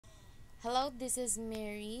Hello, this is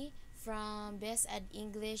Mary from Best at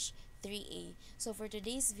English 3A. So for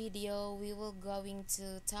today's video, we will going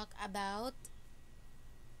to talk about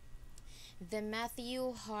the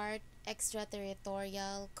Matthew Hart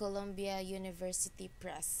Extraterritorial Columbia University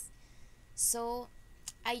Press. So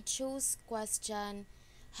I chose question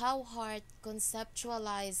how Hart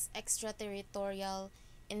conceptualized extraterritorial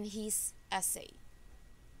in his essay.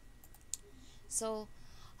 So,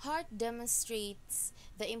 Hart demonstrates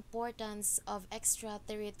the importance of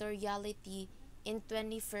extraterritoriality in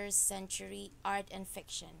 21st century art and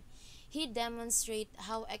fiction. He demonstrates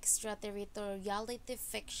how extraterritoriality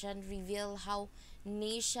fiction reveal how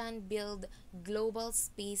nations build global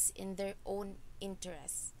space in their own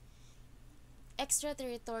interests.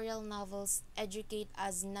 Extraterritorial novels educate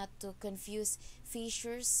us not to confuse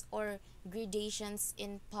fissures or gradations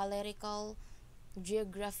in political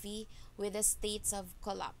geography with the states of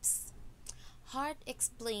collapse. Hart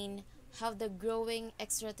explained how the growing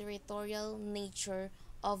extraterritorial nature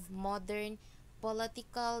of modern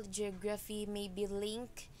political geography may be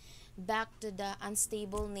linked back to the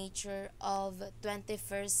unstable nature of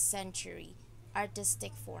 21st century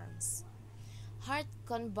artistic forms. Hart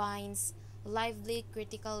combines lively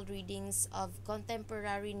critical readings of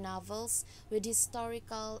contemporary novels with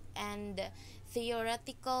historical and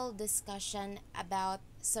theoretical discussion about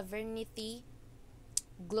sovereignty,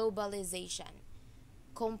 globalization,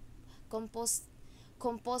 com- compos-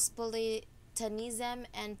 cosmopolitanism,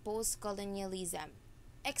 and post-colonialism.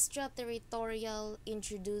 Extraterritorial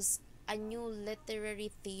introduced a new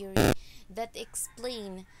literary theory that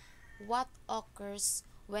explain what occurs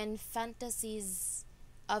when fantasies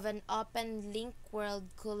of an open link world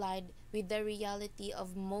collide with the reality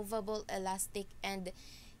of movable, elastic, and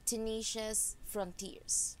tenacious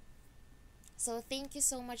frontiers. So thank you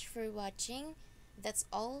so much for watching. That's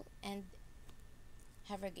all, and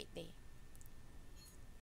have a great day.